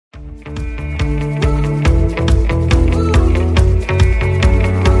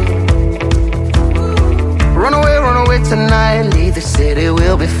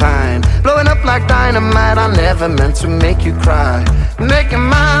be fine. Blowing up like dynamite, I never meant to make you cry. Make your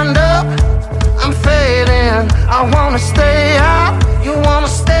mind up, I'm fading. I wanna stay out, you wanna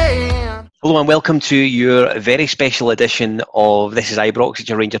stay in. Hello and welcome to your very special edition of This is Ibrox, it's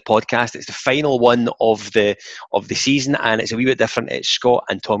your Ranger podcast. It's the final one of the season, and it's a wee bit different. It's Scott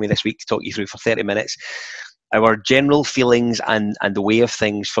and Tommy this week to talk you through for 30 minutes our general feelings and the way of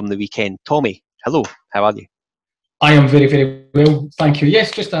things from the weekend. Tommy, hello, how are you? I am very, very well, thank you.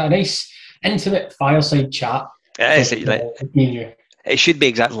 Yes, just a nice, intimate fireside chat. It should be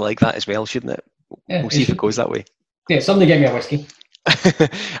exactly like that as well, shouldn't it? Yeah, we'll see if it goes that way. Yeah, somebody get me a whiskey.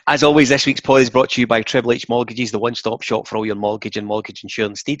 As always, this week's pod is brought to you by Triple H Mortgages, the one-stop shop for all your mortgage and mortgage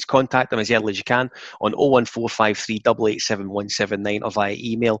insurance needs. Contact them as early as you can on 01453 887 179 or via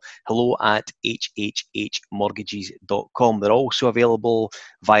email hello@hhhmortgages.com. They're also available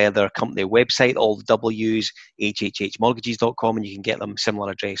via their company website, all the W's, hhhmortgages.com, and you can get them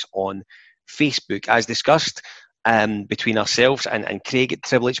similar address on Facebook. As discussed, between ourselves and Craig at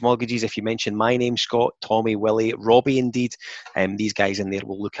Triple H Mortgages, if you mention my name, Scott, Tommy, Willie, Robbie indeed, these guys in there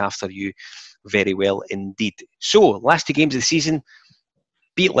will look after you very well indeed. So, last two games of the season,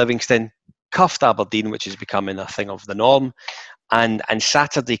 beat Livingston, cuffed Aberdeen, which is becoming a thing of the norm, and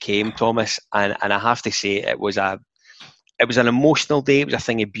Saturday came, Thomas, and I have to say it was an emotional day. It was a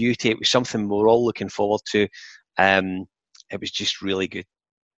thing of beauty. It was something we were all looking forward to. It was just really good.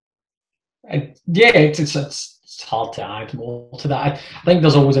 Yeah, it's hard to add more to that. I think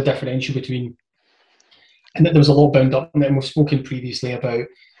there's always a differential between, and that there was a lot bound up in it, and we've spoken previously about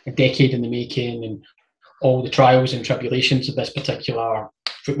a decade in the making and all the trials and tribulations of this particular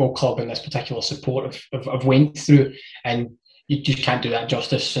football club and this particular support have went through, and you just can't do that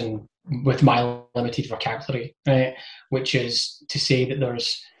justice and with my limited vocabulary, right? Which is to say that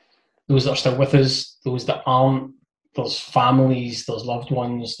there's those that are still with us, those that aren't, there's families, there's loved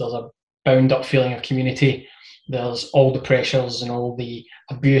ones, there's a bound up feeling of community. There's all the pressures and all the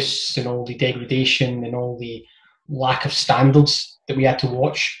abuse and all the degradation and all the lack of standards that we had to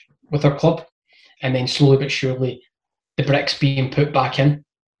watch with our club. And then slowly but surely, the bricks being put back in.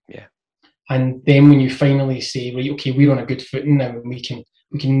 Yeah. And then when you finally say, right, okay, we're on a good footing now, and we can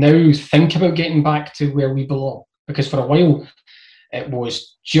now think about getting back to where we belong. Because for a while, it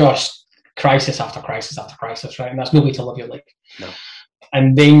was just crisis after crisis after crisis, right? And that's no way to live your life. No.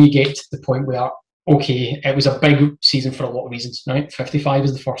 And then you get to the point where, okay, it was a big season for a lot of reasons, right? 55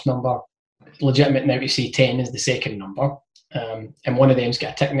 is the first number. Legitimate now to say 10 is the second number. And one of them's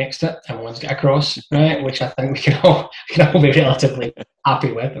got a tick next to it and one's got a cross, right? Which I think we can all be relatively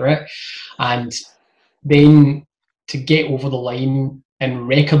happy with, right? And then to get over the line in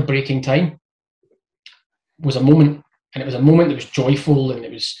record-breaking time was a moment. And it was a moment that was joyful, and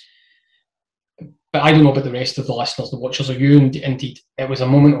it was... But I don't know about the rest of the listeners, the watchers, or you, indeed. It was a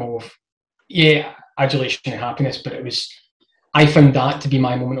moment of, adulation and happiness, but I found that to be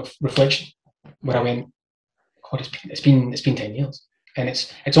my moment of reflection, where I went, God, it's been 10 years. And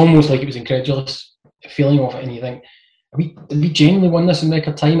it's almost like it was incredulous, a feeling of it, and you think, have we genuinely won this in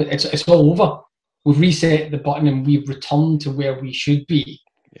record time? It's all over. We've reset the button and we've returned to where we should be.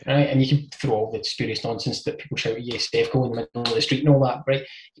 Yeah. Right, and you can throw all the spurious nonsense that people shout, yes, go in the middle of the street and all that, right?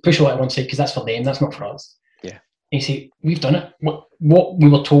 You push all that on one side because that's for them, that's not for us. Yeah. And you say, we've done it. What we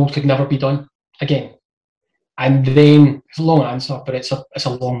were told could never be done again. And then it's a long answer, but it's a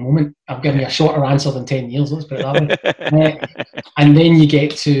long moment. I've given you a shorter answer than 10 years, let's put it that way. And then you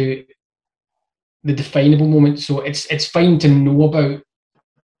get to the definable moment. So it's fine to know about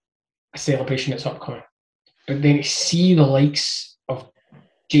a celebration that's upcoming, but then to see the likes of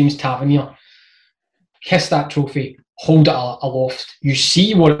James Tavernier kiss that trophy, hold it aloft. You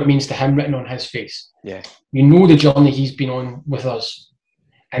see what it means to him written on his face. Yeah. You know the journey he's been on with us.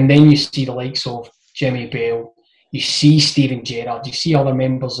 And then you see the likes of Jimmy Bell, you see Steven Gerrard, you see other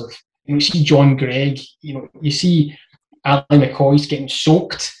members of, you see John Gregg, you see Ali McCoy's getting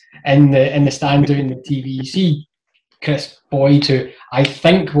soaked in the stand down the TV. You see Chris Boyd, who I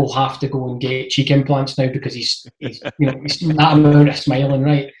think will have to go and get cheek implants now because he's he's that amount of smiling,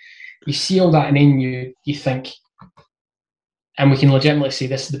 right? You see all that, and then you think, and we can legitimately say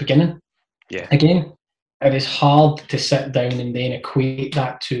this is the beginning. Yeah. Again, it is hard to sit down and then equate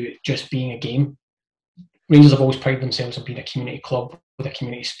that to just being a game. Rangers have always prided themselves on being a community club with a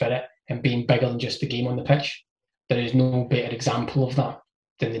community spirit and being bigger than just the game on the pitch. There is no better example of that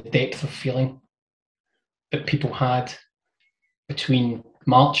than the depth of feeling that people had between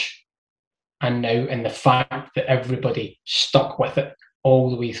March and now, and the fact that everybody stuck with it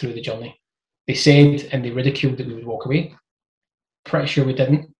all the way through the journey. They said and they ridiculed that we would walk away. Pretty sure we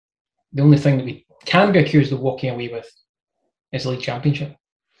didn't. The only thing that we can be accused of walking away with is the League Championship.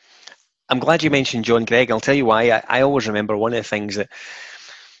 I'm glad you mentioned John Greig. I'll tell you why. I always remember one of the things that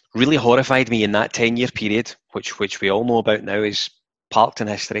really horrified me in that 10-year period, which we all know about now, is parked in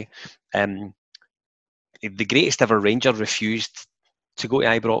history. The greatest ever Ranger refused to go to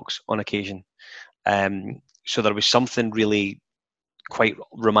Ibrox on occasion. So there was something really quite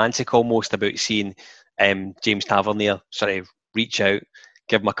romantic almost about seeing James Tavernier sort of reach out,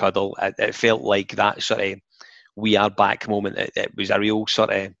 give him a cuddle. It felt like that sort of we are back moment. It was a real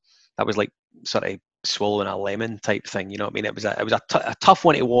sort of, that was like sort of swallowing a lemon type thing, you know what I mean? It was a tough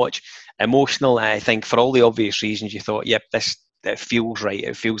one to watch, emotional. I think for all the obvious reasons, you thought, yep, it feels right.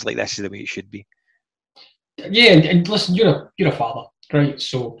 It feels like this is the way it should be. Yeah, and listen, you're a father, right?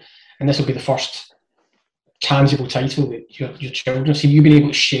 So, and this will be the first tangible title that your children see. You've been able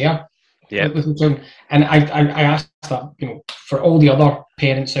to share with the children, and I asked that, you know, for all the other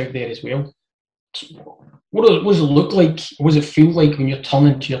parents out there as well. What does it look like? What does it feel like when you're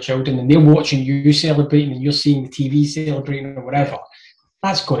turning to your children and they're watching you celebrating and you're seeing the TV celebrating or whatever?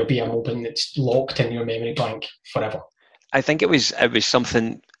 That's got to be a moment that's locked in your memory bank forever. I think it was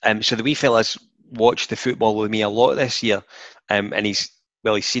something. So the wee fella's watched the football with me a lot this year, and he's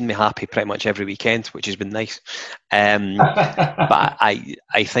seen me happy pretty much every weekend, which has been nice. But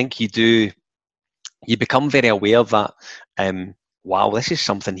I think you become very aware that wow, this is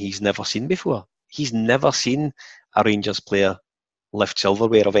something he's never seen before. He's never seen a Rangers player lift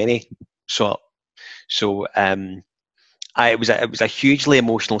silverware of any sort. So it was a hugely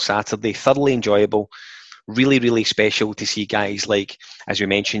emotional Saturday, thoroughly enjoyable, really, really special to see guys like, as we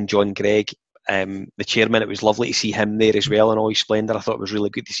mentioned, John Greig, the chairman. It was lovely to see him there as well in all his splendour. I thought it was really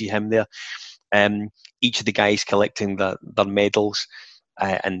good to see him there. Each of the guys collecting their medals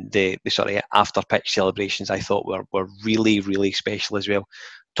and the sort of after pitch celebrations, I thought were really, really special as well.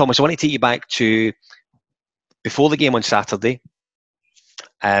 Thomas, I want to take you back to before the game on Saturday,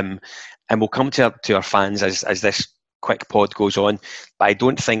 and we'll come to our fans as this quick pod goes on, but I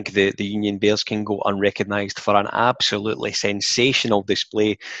don't think the Union Bears can go unrecognised for an absolutely sensational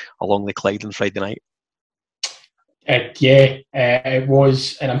display along the Clyde on Friday night. It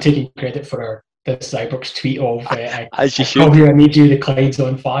was, and I'm taking credit for this Ibrox tweet of as you should. I need you, the Clyde's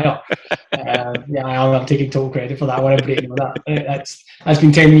on fire. I'm taking total credit for that one. That's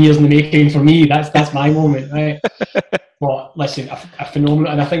been 10 years in the making for me. That's my moment, right? But listen, a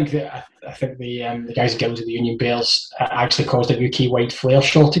phenomenal, and I think the guys and girls of the Union Bears actually caused a UK-wide flare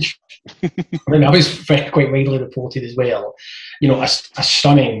shortage. I mean, that was quite widely reported as well. You know, a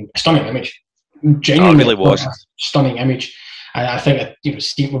stunning image. Genuinely, it really was a stunning image. And I think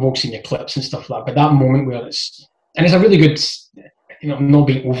we've all seen the clips and stuff like that. But that moment where it's a really good, you know, I'm not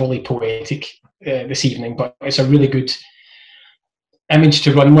being overly poetic this evening, but it's a really good image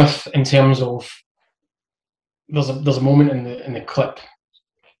to run with in terms of. There's a moment in the clip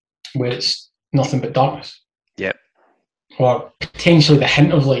where it's nothing but darkness. Yep. Or potentially the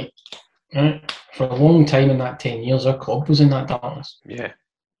hint of light. Right? For a long time in that 10 years, our club was in that darkness. Yeah.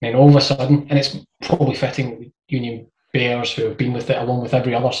 And then all of a sudden, and it's probably fitting with Union Bears who have been with it along with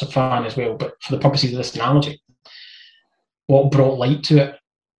every other fan as well, but for the purposes of this analogy, what brought light to it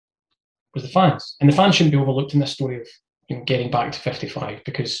was the fans. And the fans shouldn't be overlooked in this story of, you know, getting back to 55,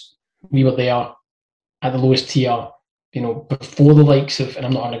 because we were there at the lowest tier, you know, before the likes of, and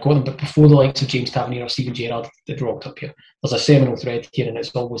I'm not going to go them, but before the likes of James Tavernier or Steven Gerrard that rocked up here. There's a seminal thread here, and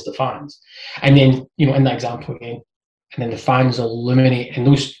it's always the fans. And then, you know, in that example again, and then the fans illuminate, and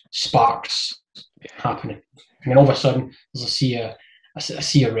those sparks happening. And then all of a sudden, there's a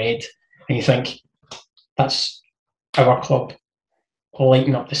sea of red, and you think, that's our club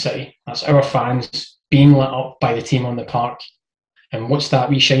lighting up the city. That's our fans being lit up by the team on the park. And what's that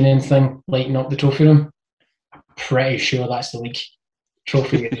wee shining thing lighting up the trophy room? I'm pretty sure that's the league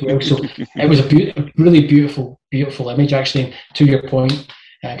trophy as well. So it was a really beautiful image, actually. And to your point,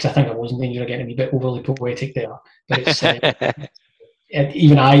 because I think I was in danger of getting a bit overly poetic there. But it's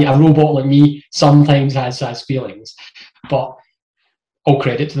even a robot like me sometimes has feelings. But all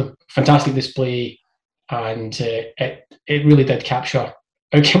credit to them. Fantastic display, and it really did capture.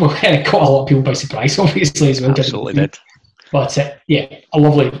 Okay, well, it caught a lot of people by surprise, obviously, as well. Absolutely did. But a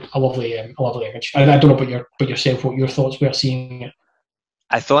lovely image. I don't know about yourself, what your thoughts were seeing it.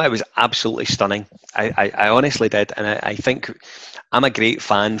 I thought it was absolutely stunning. I honestly did, and I think I'm a great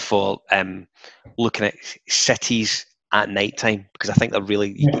fan for looking at cities at night time, because I think they're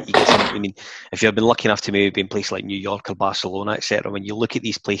really. You get some, I mean, if you've been lucky enough to maybe be in places like New York or Barcelona, etc., when you look at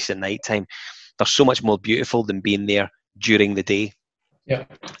these places at night time, they're so much more beautiful than being there during the day. Yeah,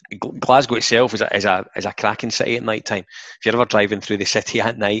 Glasgow itself is a cracking city at night time. If you're ever driving through the city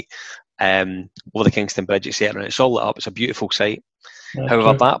at night, over the Kingston Bridge, etc., and it's all lit up, it's a beautiful sight.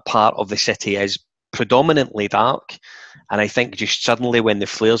 However, that part of the city is predominantly dark, and I think just suddenly when the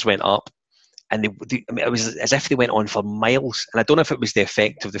flares went up, and it was as if they went on for miles, and I don't know if it was the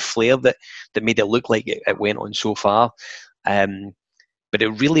effect of the flare that made it look like it went on so far, but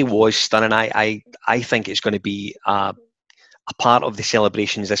it really was stunning. I think it's going to be a part of the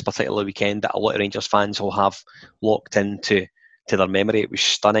celebrations this particular weekend that a lot of Rangers fans will have locked into their memory. It was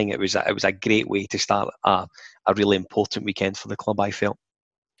stunning. It was a great way to start a really important weekend for the club, I felt.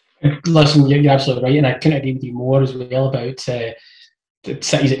 Listen, you're absolutely right, and I couldn't agree with you more as well about the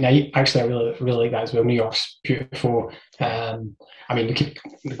cities at night. Actually, I really like that as well. New York's beautiful. I mean, we could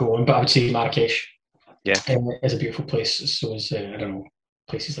go on, but I would say Marrakesh is a beautiful place. So is, I don't know,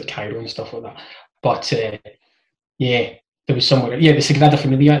 places like Cairo and stuff like that. But there was somewhere. Yeah, the Sagrada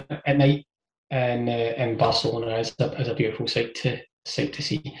Familia at night in Barcelona is a beautiful sight to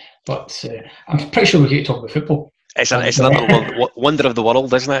see. But I'm pretty sure we're here to talk about football. It's another wonder of the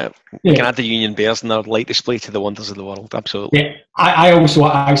world, isn't it? You can add the Union Bears and their light display to the wonders of the world. Absolutely. Yeah, I also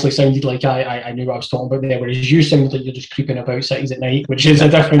actually sounded like I knew what I was talking about there, whereas you sounded like you're just creeping about cities at night, which is a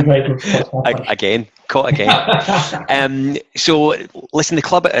different type of caught again. So, listen, the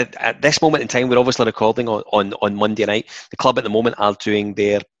club at this moment in time, we're obviously recording on Monday night. The club at the moment are doing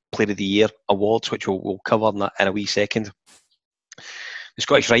their Player of the Year awards, which we'll cover in a wee second. The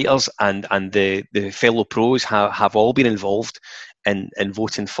Scottish writers and the fellow pros have all been involved in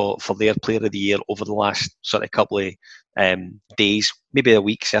voting for their Player of the Year over the last sort of couple of days, maybe a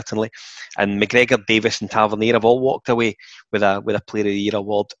week certainly. And McGregor, Davis and Tavernier have all walked away with a Player of the Year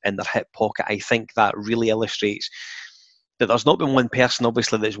award in their hip pocket. I think that really illustrates that there's not been one person,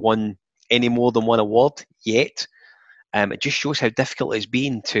 obviously, that's won any more than one award yet. It just shows how difficult it's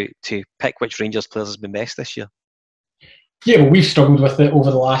been to pick which Rangers players has been best this year. Yeah, well, we've struggled with it over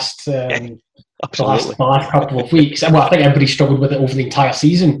the last couple of weeks. Well, I think everybody struggled with it over the entire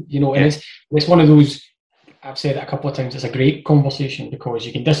season, and it's one of those, I've said it a couple of times, it's a great conversation because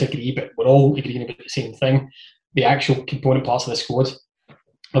you can disagree, but we're all agreeing about the same thing. The actual component parts of the squad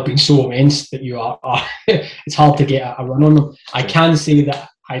have been so immense that you are it's hard to get a run on them. I can say that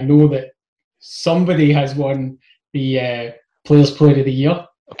I know that somebody has won the Players' Player of the Year.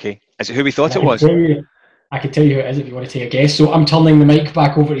 Okay. Is it who we thought it was? I can tell you who it is if you want to take a guess. So I'm turning the mic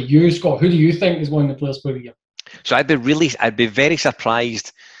back over to you, Scott. Who do you think is one of the Players' Player of the Year? So I'd be very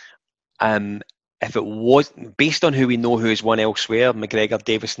surprised if it was, based on who we know who has won elsewhere, McGregor,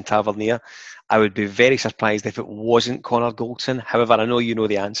 Davis and Tavernier, I would be very surprised if it wasn't Connor Goldson. However, I know you know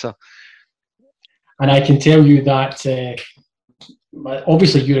the answer. And I can tell you that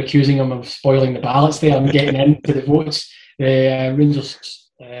obviously you're accusing him of spoiling the ballots there. I'm getting into the votes. The Rangers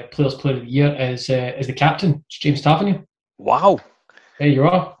Players' Player of the Year is the captain, James Tavernier. Wow. There you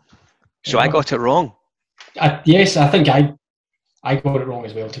are. So I got it wrong. Yes, I think I got it wrong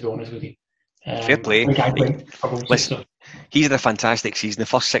as well, to be honest with you. Fair play. Listen, he's had a fantastic season. The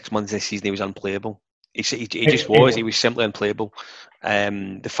first 6 months of this season, he was unplayable. He just was. He was simply unplayable.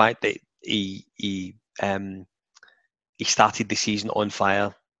 The fact that he started the season on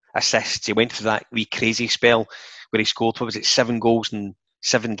fire, assists. He went through that wee crazy spell where he scored, 7 goals in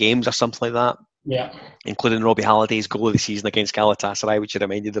 7 games or something like that. Yeah. Including Robbie Halliday's goal of the season against Galatasaray, which you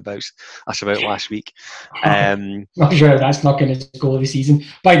reminded us about last week. Not sure that's not going to goal of the season.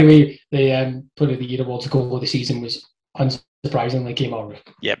 By the way, the Player of the Year awards goal of the season was unsurprisingly Kemar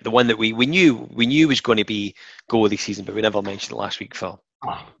Roofe. Yeah, the one that we knew was going to be goal of the season, but we never mentioned it last week, Phil.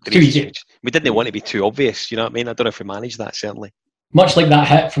 Too easy. We didn't want to be too obvious, you know what I mean? I don't know if we managed that, certainly. Much like that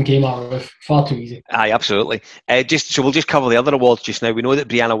hit from Kemar Roofe, far too easy. Aye, absolutely. So we'll just cover the other awards just now. We know that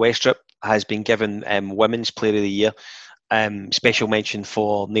Brianna Westrup has been given Women's Player of the Year. Special mention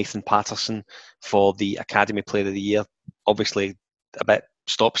for Nathan Patterson for the Academy Player of the Year. Obviously, a bit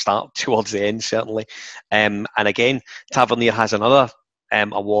stop-start towards the end, certainly. And again, Tavernier has another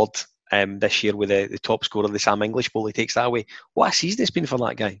award this year with the top scorer of the Sam English Bowl. He takes that away. What a season it's been for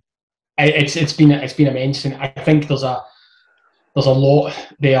that guy. It's been immense, and I think there's a lot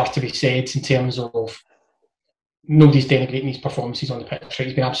there to be said in terms of nobody's denigrating his performances on the pitch.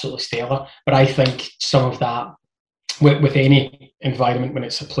 He's been absolutely stellar, but I think some of that, with any environment when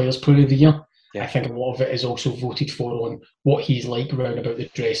it's a Players' Player of the Year, I think a lot of it is also voted for on what he's like around about the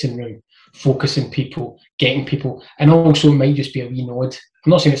dressing room, focusing people, getting people, and also it might just be a wee nod. I'm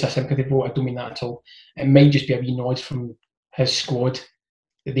not saying it's a sympathy vote, I don't mean that at all. It might just be a wee nod from his squad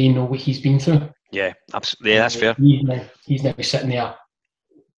that they know what he's been through. Yeah, absolutely. Yeah, that's fair. He's now sitting there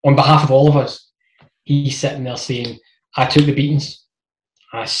on behalf of all of us. He's sitting there saying, I took the beatings.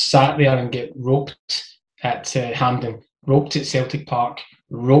 I sat there and get roped at Hampden, roped at Celtic Park,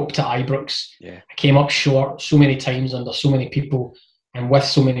 roped at Ibrox. Yeah. I came up short so many times under so many people. and with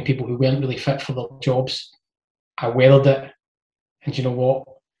so many people who weren't really fit for their jobs, I weathered it. And you know what?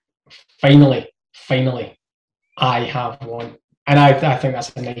 Finally, I have won. And I think that's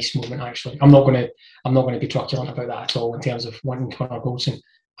a nice moment. Actually, I'm not going to be truculent about that at all in terms of wanting to win our goals. And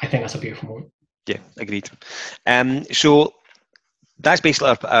I think that's a beautiful moment. Yeah, agreed. So that's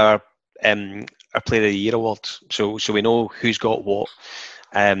basically our Player of the Year awards. So we know who's got what.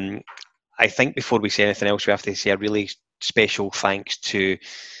 I think before we say anything else, we have to say a really special thanks to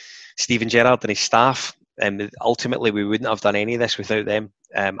Steven Gerrard and his staff. Ultimately, we wouldn't have done any of this without them.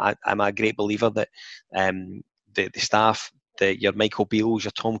 I'm a great believer that the staff, your Michael Beales,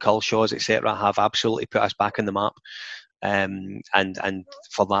 your Tom Culshaws, etc., have absolutely put us back on the map. And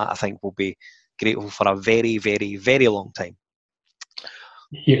for that, I think we'll be grateful for a very, very, very long time.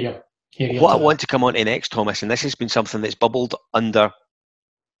 Here. What I want to come on to next, Thomas, and this has been something that's bubbled under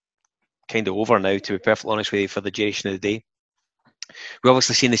kind of over now, to be perfectly honest with you, for the duration of the day. We've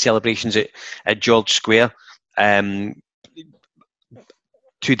obviously seen the celebrations at George Square. 24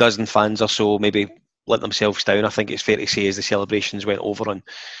 fans or so maybe let themselves down, I think it's fair to say, as the celebrations went over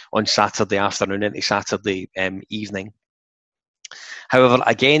on Saturday afternoon into Saturday evening. However,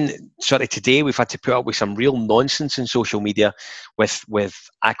 again, sort of today we've had to put up with some real nonsense in social media with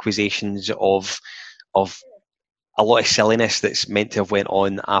accusations of a lot of silliness that's meant to have went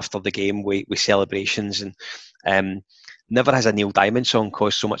on after the game with celebrations, and never has a Neil Diamond song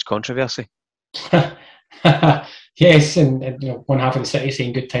caused so much controversy. Yes, and one half of the city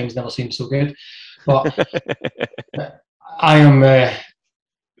saying good times never seem so good. But I am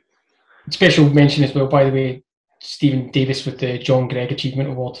special mention as well, by the way, Stephen Davis with the John Gregg Achievement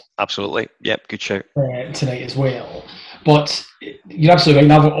Award. Absolutely, yep, good shout. Tonight as well. But you're absolutely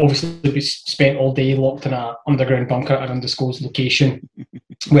right. I've obviously spent all day locked in an underground bunker at an undisclosed location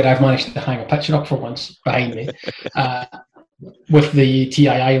where I've managed to hang a picture up for once behind me with the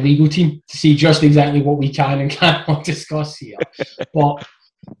TII legal team to see just exactly what we can and cannot discuss here. But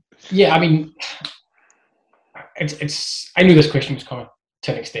yeah, I mean, it's. I knew this question was coming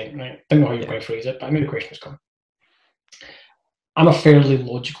to an extent, right? I didn't know how you were going to phrase it, but I knew the question was coming. I'm a fairly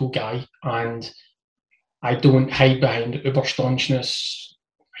logical guy, and I don't hide behind Überstaunchness.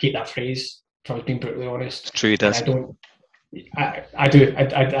 I hate that phrase, if I was being brutally honest. It's true, he does. I do.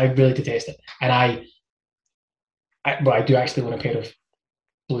 I really detest it. And I do actually own a pair of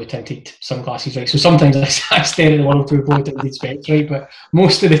blue tinted sunglasses, right? So sometimes I stare at the world through blue tinted specs, right? But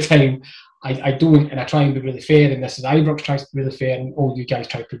most of the time I don't, and I try and be really fair. And this is Ibrox tries to be really fair, and all you guys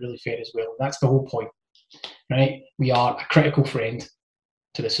try to be really fair as well. And that's the whole point, right? We are a critical friend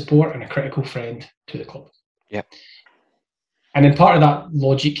to the support and a critical friend to the club. Yeah. And in part of that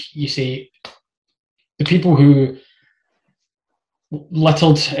logic, you say the people who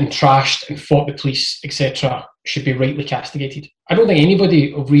littered and trashed and fought the police, etc., should be rightly castigated. I don't think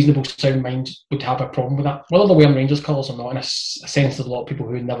anybody of reasonable sound mind would have a problem with that, whether they're wearing Rangers colours or not. In a sense, there's a lot of people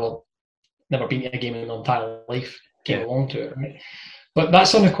who never been to a game in their entire life get along to it, right? But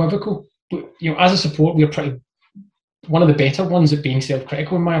that's unequivocal. But, as a support, we're pretty one of the better ones at being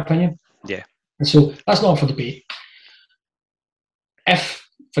self-critical, in my opinion. Yeah. And so that's not up for debate. If,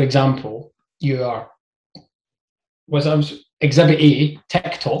 for example, Exhibit A,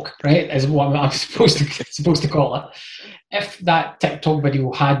 TikTok, right, is what I'm supposed to call it. If that TikTok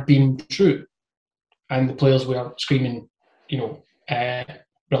video had been true, and the players were screaming,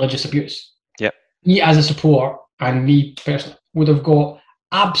 religious abuse, me as a support and me personally would have got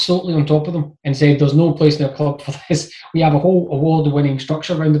absolutely on top of them and said, "There's no place in our club for this. We have a whole award-winning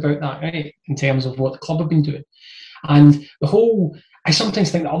structure around about that, right, in terms of what the club have been doing." And I sometimes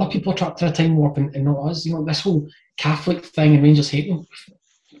think that other people are trapped in a time warp and not us. This whole Catholic thing and Rangers hating.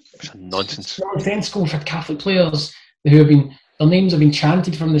 It's nonsense. We've had Catholic players who their names have been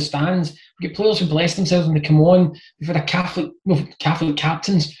chanted from the stands. We get players who bless themselves when they come on. We've had Catholic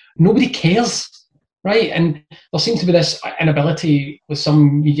captains. Nobody cares, right? And there seems to be this inability with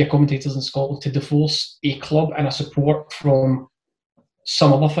some media commentators in Scotland to divorce a club and a support from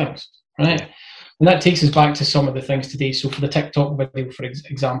some other things, right? And that takes us back to some of the things today. So for the TikTok video, for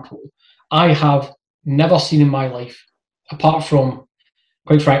example, I have never seen in my life, apart from,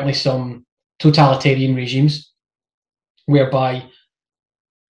 quite frankly, some totalitarian regimes, whereby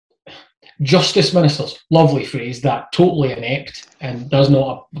justice ministers, lovely phrase, that totally inept and does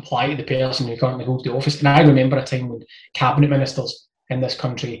not apply to the person who currently holds the office. And I remember a time when cabinet ministers in this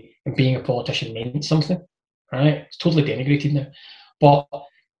country and being a politician meant something, right? It's totally denigrated now. But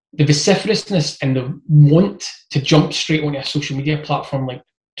the vociferousness and the want to jump straight onto a social media platform like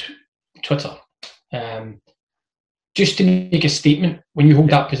Twitter, just to make a statement when you hold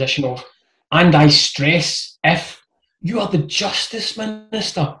that position of, and I stress, if You are the Justice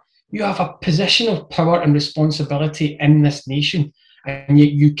Minister. You have a position of power and responsibility in this nation, and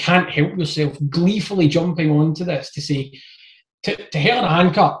yet you can't help yourself gleefully jumping onto this to say, to Helen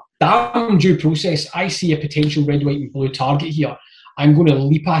Handcock, damn due process, I see a potential red, white and blue target here. I'm going to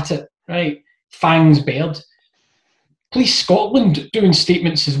leap at it, right? Fangs bared. Police Scotland doing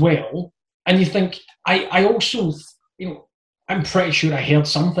statements as well. And you think, I also, I'm pretty sure I heard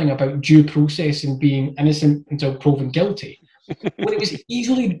something about due process and being innocent until proven guilty. When it was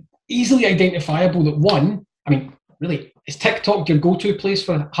easily identifiable that one, I mean, really, is TikTok your go-to place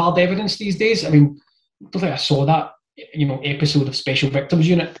for hard evidence these days? I mean, I don't think I saw that, episode of Special Victims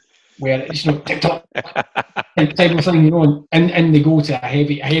Unit where it's, TikTok type of thing, and they go to a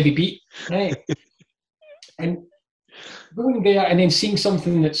heavy beat, right? And going there and then seeing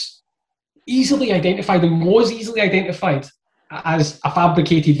something that's easily identified and was easily identified as a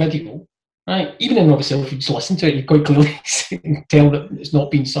fabricated video, right? Even in and of itself, if you just listen to it, you quite clearly tell that it's not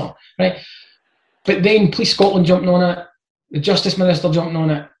been sung, right? But then Police Scotland jumping on it, the Justice Minister jumping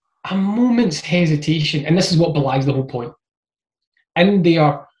on it, a moment's hesitation, and this is what belies the whole point. In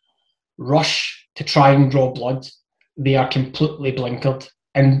their rush to try and draw blood, they are completely blinkered,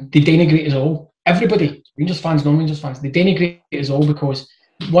 and they denigrate us all. Everybody, Rangers fans, non-Rangers fans, they denigrate us all because,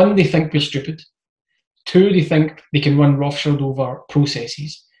 one, they think we're stupid. Two, they think they can run roughshod over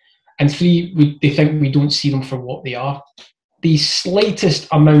processes. And three, they think we don't see them for what they are. The slightest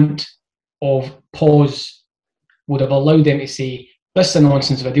amount of pause would have allowed them to say, this is a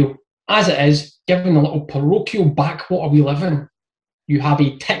nonsense video. As it is, given the little parochial backwater we live in, you have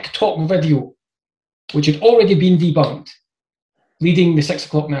a TikTok video which had already been debunked, leading the 6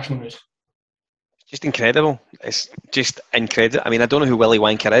 o'clock national news. Just incredible. It's just incredible. I mean, I don't know who Willy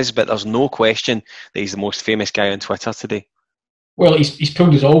Wanker is, but there's no question that he's the most famous guy on Twitter today. Well, he's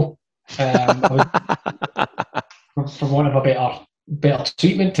pulled us all. For want of a better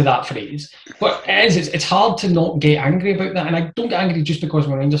treatment to that phrase. But it's hard to not get angry about that. And I don't get angry just because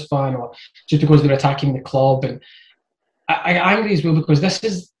I'm a Rangers fan or just because they're attacking the club. And I get angry as well because this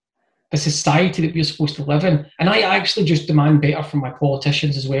is the society that we're supposed to live in. And I actually just demand better from my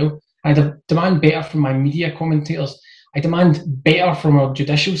politicians as well. I demand better from my media commentators. I demand better from our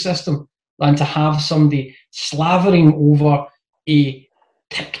judicial system than to have somebody slavering over a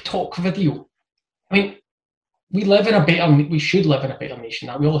TikTok video. I mean, we should live in a better nation.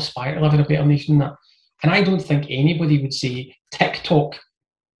 That we all aspire to live in a better nation than that. And I don't think anybody would say TikTok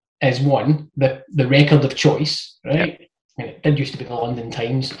is the record of choice, right? Yep. I mean, it did used to be the London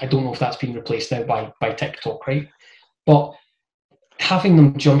Times. I don't know if that's been replaced now by TikTok, right? But having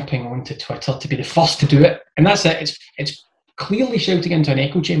them jumping onto Twitter to be the first to do it, and that's it. It's clearly shouting into an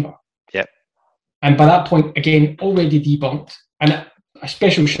echo chamber. Yep. And by that point, again, already debunked. And a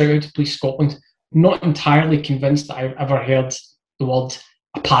special shout out to Police Scotland. Not entirely convinced that I've ever heard the word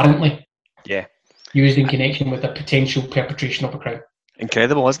apparently used in connection with a potential perpetration of a crime.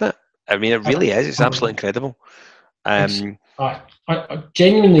 Incredible, isn't it? I mean, it really is. It's absolutely incredible. I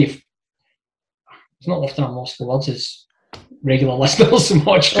genuinely, it's not often I'm lost for words as regular listeners and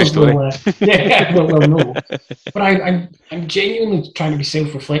watchers will know. But I'm genuinely trying to be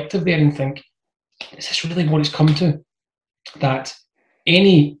self-reflective there and think, is this really what it's come to? That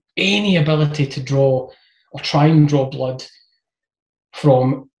any ability to draw or try and draw blood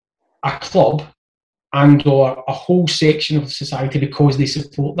from a club and or a whole section of society because they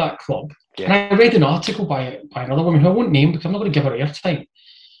support that club. Yeah. And I read an article by another woman who I won't name because I'm not going to give her airtime,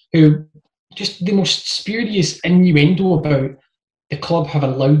 who just the most spurious innuendo about the club have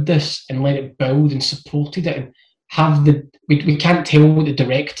allowed this and let it build and supported it and have we can't tell what the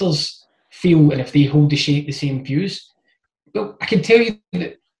directors feel and if they hold the same views. Well, I can tell you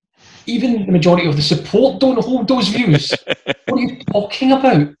that even the majority of the support don't hold those views. What are you talking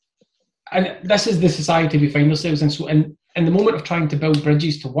about? And this is the society we find ourselves in. So in the moment of trying to build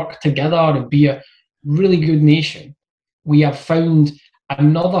bridges to work together and be a really good nation, we have found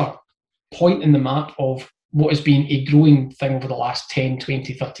another point in the map of what has been a growing thing over the last 10,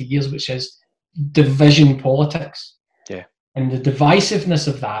 20, 30 years, which is division politics. Yeah. And the divisiveness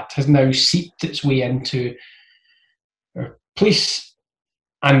of that has now seeped its way into police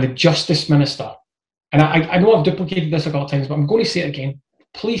and the Justice Minister. And I know I've duplicated this a couple of times, but I'm going to say it again.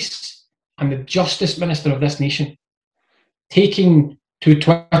 Police and the Justice Minister of this nation taking to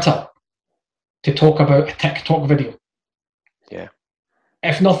Twitter to talk about a TikTok video. Yeah.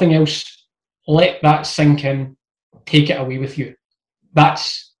 If nothing else, let that sink in, take it away with you.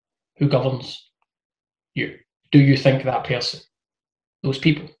 That's who governs you. Do you think that person, those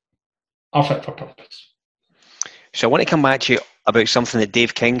people, are fit for purpose? So I want to come back to you about something that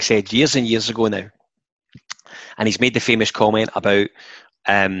Dave King said years and years ago now. and he's made the famous comment about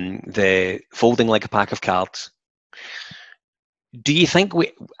the folding like a pack of cards. Do you think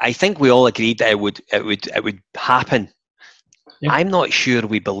I think we all agreed that it would happen. Yeah. I'm not sure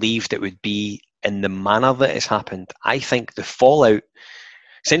we believed it would be in the manner that it's happened. I think the fallout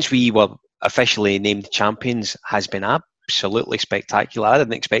since we were officially named champions has been absolutely spectacular. I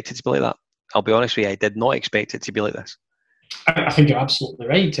didn't expect it to be like that. I'll be honest with you, I did not expect it to be like this. I think you're absolutely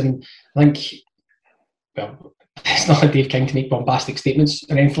right, and I think, well, it's not like Dave King to make bombastic statements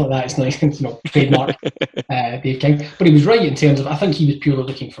or anything like that. It's not trademark Dave King, but he was right in terms of, I think he was purely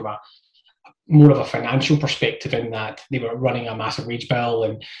looking from a more of a financial perspective, in that they were running a massive wage bill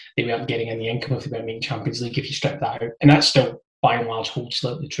and they weren't getting any income if they weren't making Champions League, if you strip that out. And that's still by and large holds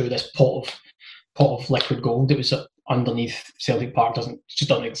slightly true. This pot of liquid gold that was underneath Celtic Park just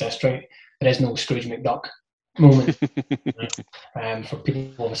doesn't exist, right? There is no Scrooge McDuck moment for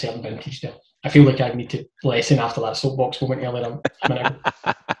people of a certain vintage there. I feel like I need to lessen after that soapbox moment earlier a minute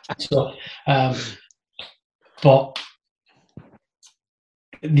ago. So, but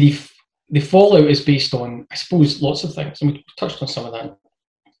the fallout is based on, I suppose, lots of things, and we touched on some of that.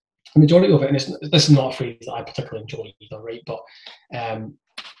 The majority of it, and this is not a phrase that I particularly enjoy either, right? But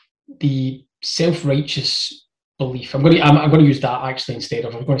the self-righteous belief, I'm going to use that actually instead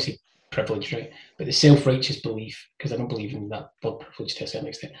of, I'm going to say privilege, right? But the self-righteous belief, because I don't believe in that word privilege to a certain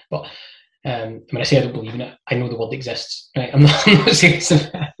extent. But when I say I don't believe in it, I know the word exists, right? I'm not saying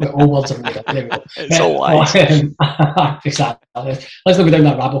all words are made up. There we go. It's all lies. Exactly. Let's not go down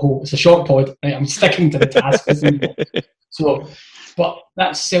that rabbit hole. It's a short pod, right? I'm sticking to the task. So, but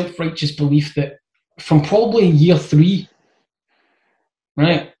that self-righteous belief that from probably year 3,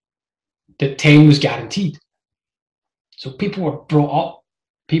 right, that 10 was guaranteed. So people were brought up,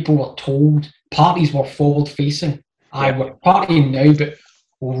 people were told, parties were forward-facing. We're partying now, but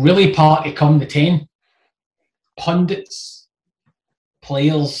we'll really party come the 10. Pundits,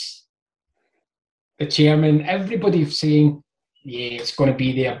 players, the chairman, everybody saying, yeah, it's going to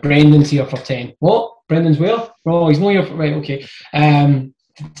be there. Brendan's here for 10. What? Brendan's where? Oh, he's not here for... Right, okay. Did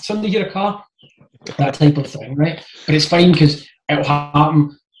somebody get a car? That type of thing, right? But it's fine because it'll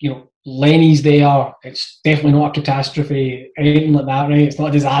happen. Lenny's there. It's definitely not a catastrophe, anything like that, right? It's not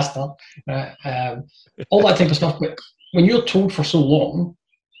a disaster. All that type of stuff. But when you're told for so long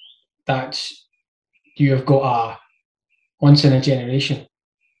that you have got a once-in-a-generation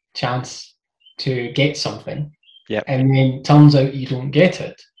chance to get something, and then turns out you don't get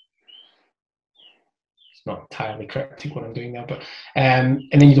it, it's not entirely cryptic what I'm doing there, but and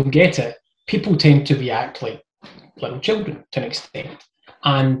then you don't get it, people tend to react like little children to an extent,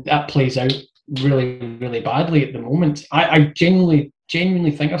 and that plays out really, really badly at the moment. I genuinely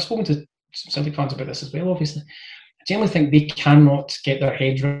think, I've spoken to some Celtic fans about this as well, obviously. I genuinely think they cannot get their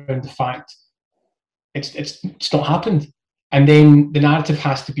heads around the fact it's not happened. And then the narrative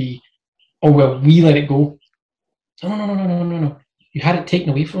has to be, oh, well, we let it go. No. You had it taken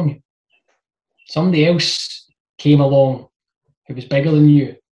away from you. Somebody else came along who was bigger than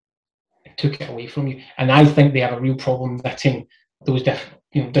you and took it away from you. And I think they have a real problem knitting those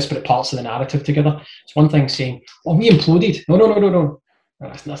disparate parts of the narrative together. It's one thing saying, oh, we imploded. No.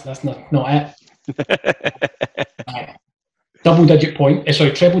 That's not it.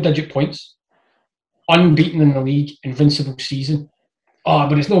 Treble-digit points, unbeaten in the league, invincible season. Oh,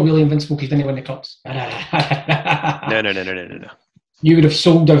 but it's not really invincible because they didn't win the cups. No. You would have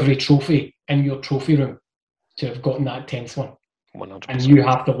sold every trophy in your trophy room to have gotten that 10th one. 100%. And you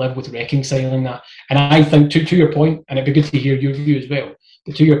have to live with reconciling that. And I think, to your point, and it'd be good to hear your view as well,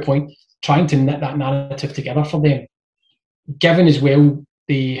 but to your point, trying to knit that narrative together for them, given as well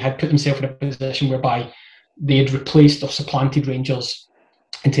they had put themselves in a position whereby they had replaced or supplanted Rangers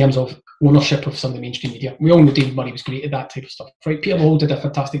in terms of ownership of some of the mainstream media. We all know David Murray was great at that type of stuff, right? Peter Lawwell did a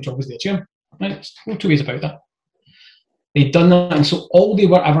fantastic job as their chairman, right? There's no two ways about that. They'd done that, and so all they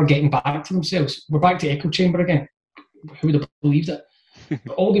were ever getting back to themselves, we're back to echo chamber again. Who would have believed it?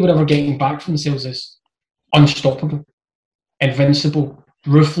 But all they were ever getting back from themselves is unstoppable, invincible,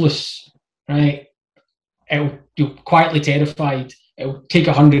 ruthless, right? You're quietly terrified. It'll take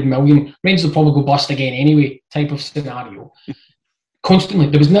 100 million. Rangers will probably go bust again anyway, type of scenario. Constantly.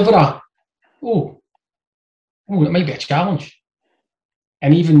 There was never it might be a challenge.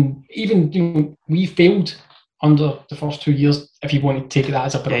 And even we failed under the first 2 years, if you want to take that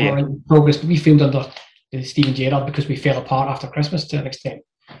as a bit of progress, but we failed under Steven Gerrard because we fell apart after Christmas to an extent.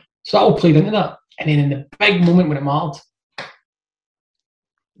 So that all played into that. And then in the big moment when it mattered,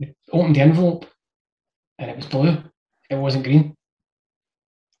 we opened the envelope and it was blue. It wasn't green.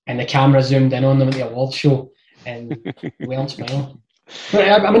 and the camera zoomed in on them at the awards show, and we weren't smiling. But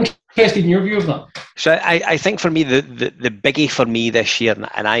I'm interested Interested in your view of that. So I think for me, the biggie for me this year,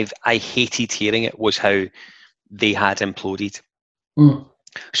 and I hated hearing it, was how they had imploded. Mm.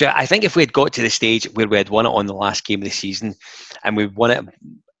 So I think if we had got to the stage where we had won it on the last game of the season, and we won it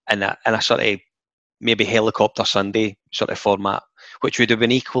in a sort of maybe helicopter Sunday sort of format, which would have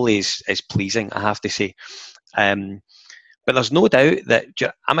been equally as pleasing, I have to say. But there's no doubt that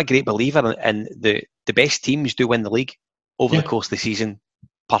I'm a great believer in the best teams do win the league over the course of the season,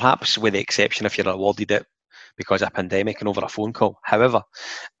 perhaps with the exception if you're awarded it because of a pandemic and over a phone call. However,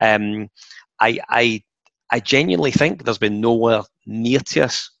 I genuinely think there's been nowhere near to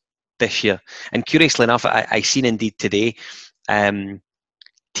us this year. And curiously enough, I seen indeed today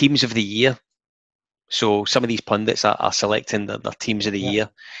teams of the year. So some of these pundits are selecting their teams of the year.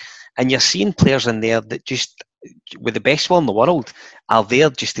 And you're seeing players in there that just, with the best will in the world, are there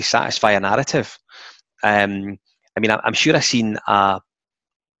just to satisfy a narrative. I mean, I'm sure I've seen,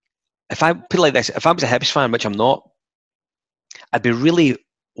 if I put it like this, if I was a Hibs fan, which I'm not, I'd be really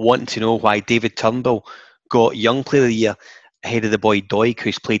wanting to know why David Turnbull got Young Player of the Year ahead of the boy Doig,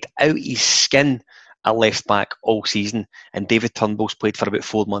 who's played out his skin at left back all season, and David Turnbull's played for about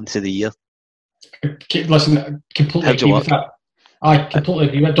 4 months of the year. Listen, I completely agree with that. I completely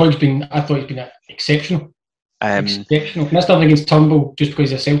agree with that. I thought he's been exceptional. Exceptional. And that's nothing against Turnbull just because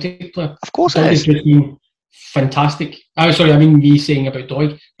he's a Celtic player. Of course Doig it is. has just been fantastic. Oh, sorry, I mean me saying about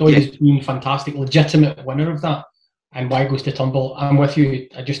Doig. Doig has been fantastic, legitimate winner of that. And why goes to Turnbull? I'm with you.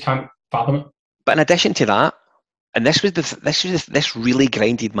 I just can't fathom it. But in addition to that, and this really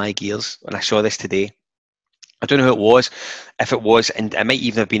grinded my gears when I saw this today. I don't know who it was, if it was, and it might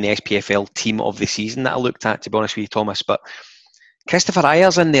even have been the SPFL team of the season that I looked at, to be honest with you, Thomas. But Christopher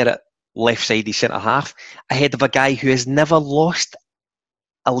Ayer's in there at left-sided centre-half, ahead of a guy who has never lost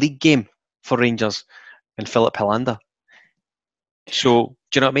a league game for Rangers, and Philip Helander. So,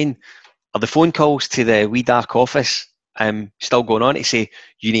 do you know what I mean? Are the phone calls to the wee dark office still going on to say,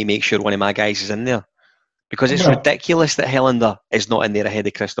 you need to make sure one of my guys is in there? Because it's ridiculous that Helander is not in there ahead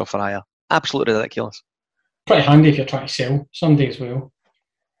of Christopher Ayer. Absolutely ridiculous. Pretty handy if you're trying to sell somebody as well.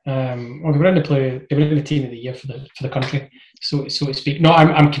 Well, they were in the team of the year for the country, so to speak. No,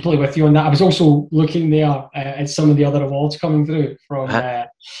 I'm completely with you on that. I was also looking there at some of the other awards coming through from.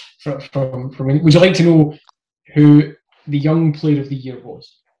 Would you like to know who the Young Player of the Year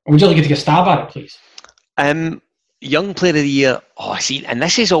was? Or would you like to take a stab at it, please? Young Player of the Year. Oh, see, and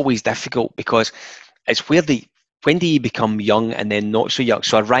this is always difficult because it's when do you become young and then not so young?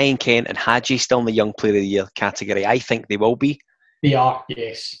 So are Ryan Kent and Hadji still in the Young Player of the Year category? I think they will be. They are,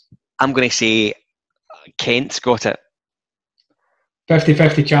 yes. I'm going to say Kent's got it.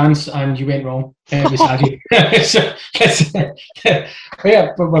 50-50 chance, and you went wrong. It was Hadji.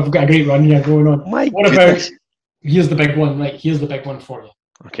 Yeah, but we've got a great run here going on. What about, here's the big one, right? Here's the big one for you.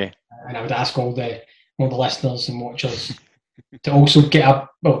 Okay. And I would ask all the listeners and watchers to also get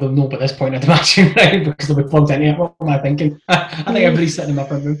up. Well, they'll know by this point, I'd imagine, right? Because they'll be plugged into it. What am I thinking? I think everybody's sitting in my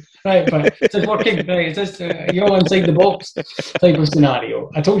front room, right? But it's working, right? It's just you're inside the box type of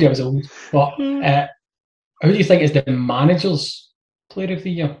scenario. I told you I was old, but who do you think is the manager's player of the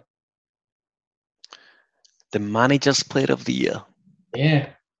year? The manager's player of the year. Yeah.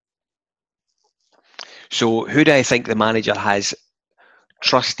 So, who do I think the manager has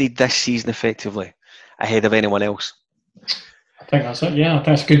trusted this season effectively ahead of anyone else? I think that's it. Yeah, I think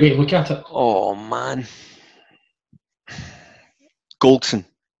that's a good way to look at it. Oh man, Goldson.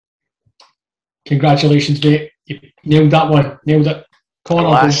 Congratulations, mate! You nailed that one. Nailed it. Connor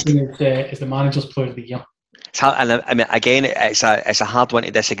Goldson is the manager's player of the year. It's hard, and I mean, again, it's a hard one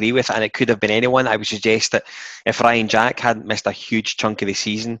to disagree with, and it could have been anyone. I would suggest that if Ryan Jack hadn't missed a huge chunk of the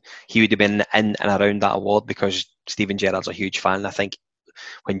season, he would have been in and around that award because Steven Gerrard's a huge fan. I think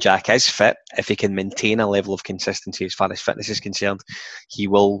when Jack is fit, if he can maintain a level of consistency as far as fitness is concerned, he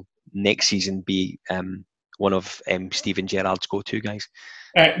will next season be one of Steven Gerrard's go-to guys.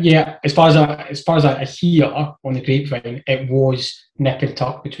 Yeah, as far as I hear on the grapevine, it was nip and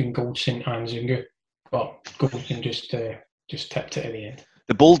tuck between Goldson and Zungu, but Goldson just tipped it at the end.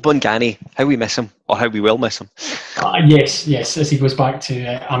 The bold Bungani, how we miss him, or how we will miss him. Yes, as he goes back to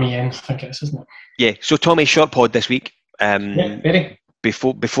Amiens, I think it is, isn't it? Yeah. So Tommy, short pod this week. Yeah, very.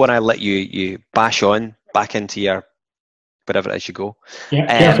 Before I let you bash on back into your wherever it is you go. Yeah,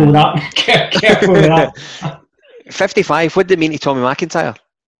 careful with that. Careful with that. 55. What did it mean to Tommy McIntyre?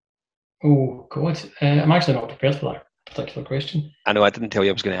 Oh God, I'm actually not prepared for that particular question. I know I didn't tell you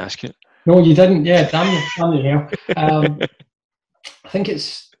I was going to ask you. No, you didn't. Yeah, damn you hell. I think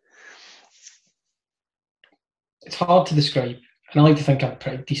it's hard to describe, and I like to think I'm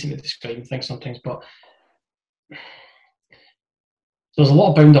pretty decent at describing things sometimes, but there's a lot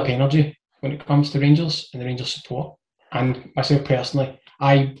of bound up energy when it comes to Rangers and the Rangers support. And myself personally,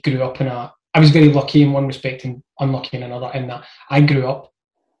 I grew up I was very lucky in one respect and unlucky in another, in that I grew up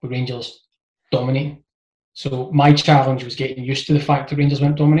with Rangers dominating. So my challenge was getting used to the fact that Rangers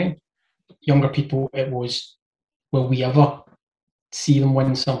weren't dominating. Younger people, it was, will we ever see them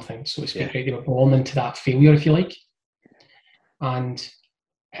win something? So it's right? They were born into that failure, if you like. And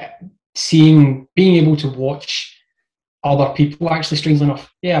being able to watch other people, actually, strangely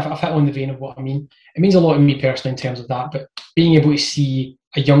enough, I've hit on the vein of what I mean. It means a lot to me personally in terms of that, but being able to see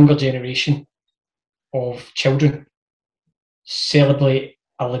a younger generation of children celebrate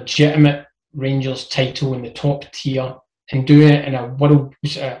a legitimate Rangers title in the top tier and doing it in a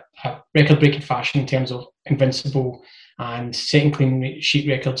record-breaking fashion in terms of Invincible and setting clean sheet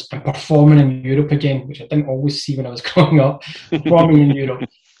records and performing in Europe again, which I didn't always see when I was growing up, performing in Europe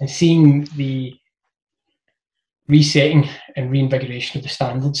and seeing the resetting and reinvigoration of the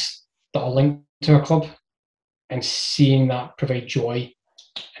standards that are linked to our club, and seeing that provide joy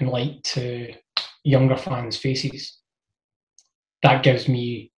and light to younger fans' faces. That gives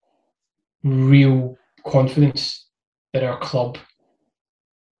me real confidence that our club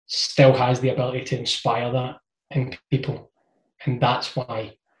still has the ability to inspire that in people, and that's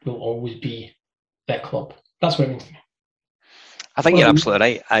why we'll always be that club. That's what it means to me. I think you're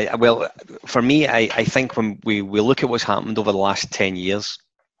absolutely right. Well, for me, I think when we look at what's happened over the last 10 years,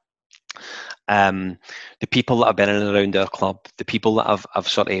 the people that have been in and around our club, the people that have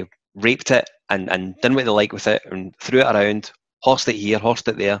sort of raped it and done what they like with it and threw it around, horsed it here, horsed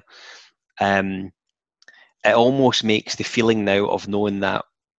it there, it almost makes the feeling now of knowing that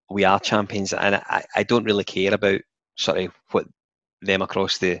we are champions, and I don't really care about sort of what them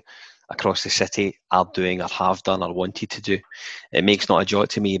across the city are doing or have done or wanted to do. It makes not a jot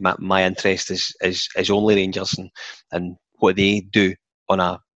to me. My interest is only Rangers and what they do on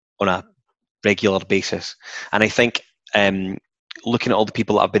a regular basis. And I think looking at all the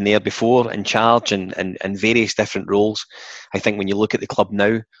people that have been there before in charge and various different roles, I think when you look at the club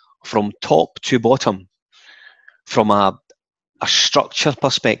now, from top to bottom, from a structure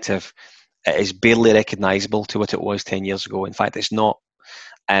perspective, it is barely recognisable to what it was 10 years ago. In fact, it's not.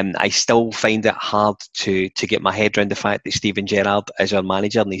 I still find it hard to get my head around the fact that Steven Gerrard is our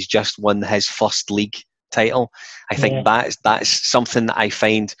manager and he's just won his first league title. I think that's something that I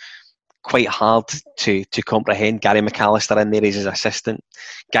find quite hard to comprehend. Gary McAllister in there is his assistant.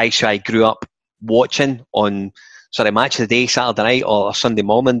 Guys who I grew up watching on match of the day, Saturday night or Sunday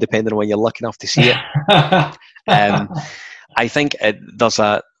morning, depending on when you're lucky enough to see it. I think there's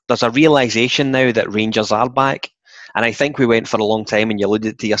a realisation now that Rangers are back. And I think we went for a long time, and you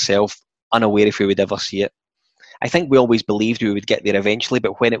alluded to yourself, unaware if we would ever see it. I think we always believed we would get there eventually,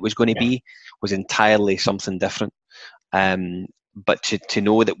 but when it was going to be was entirely something different. But to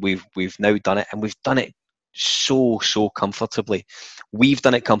know that we've now done it, and we've done it so comfortably. We've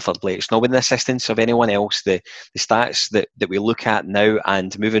done it comfortably. It's not with the assistance of anyone else. The stats that we look at now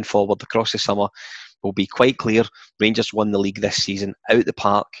and moving forward across the summer will be quite clear. Rangers won the league this season out the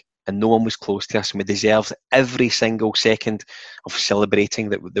park, and no one was close to us, and we deserved every single second of celebrating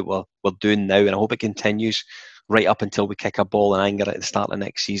that we're doing now, and I hope it continues right up until we kick a ball in anger at the start of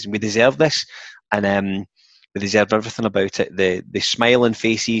next season. We deserve this, and we deserve everything about it. The smiling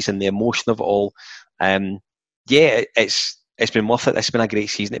faces and the emotion of it all. It's been worth it. It's been a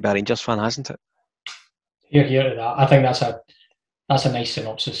great season to be a Rangers fan, hasn't it? Hear to that. I think that's a nice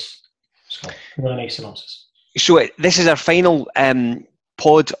synopsis, Scott. Really nice synopsis. So this is our final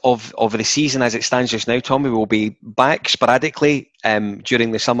pod of the season as it stands just now, Tommy. We'll be back sporadically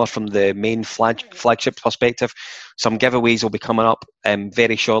during the summer from the main flagship perspective. Some giveaways will be coming up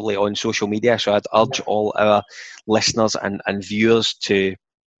very shortly on social media, so I'd urge all our listeners and viewers to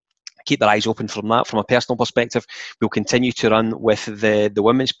keep their eyes open from that. From a personal perspective, we'll continue to run with the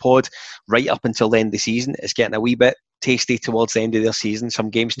women's pod right up until the end of the season. It's getting a wee bit tasty towards the end of their season. Some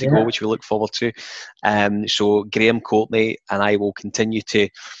games to go, which we look forward to. So Graham Courtney and I will continue to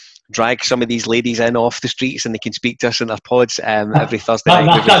drag some of these ladies in off the streets, and they can speak to us in their pods every Thursday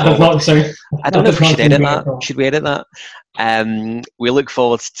night. I don't know if we should edit that. Should we edit that? We look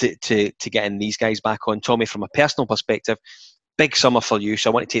forward to getting these guys back on. Tommy, from a personal perspective, big summer for you, so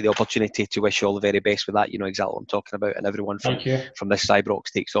I want to take the opportunity to wish you all the very best with that. You know exactly what I'm talking about, and everyone from this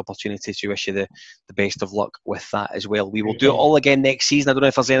Cybrox takes the opportunity to wish you the best of luck with that as well. We will do it all again next season. I don't know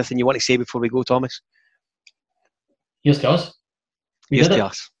if there's anything you want to say before we go, Thomas. Here's to us. Here's to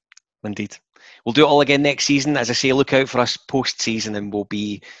us. Indeed. We'll do it all again next season. As I say, look out for us post-season, and we'll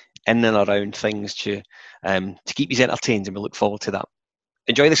be in and around things to keep you entertained, and we look forward to that.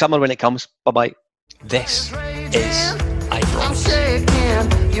 Enjoy the summer when it comes. Bye-bye. This is I'm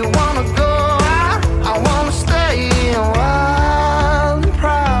shaking. You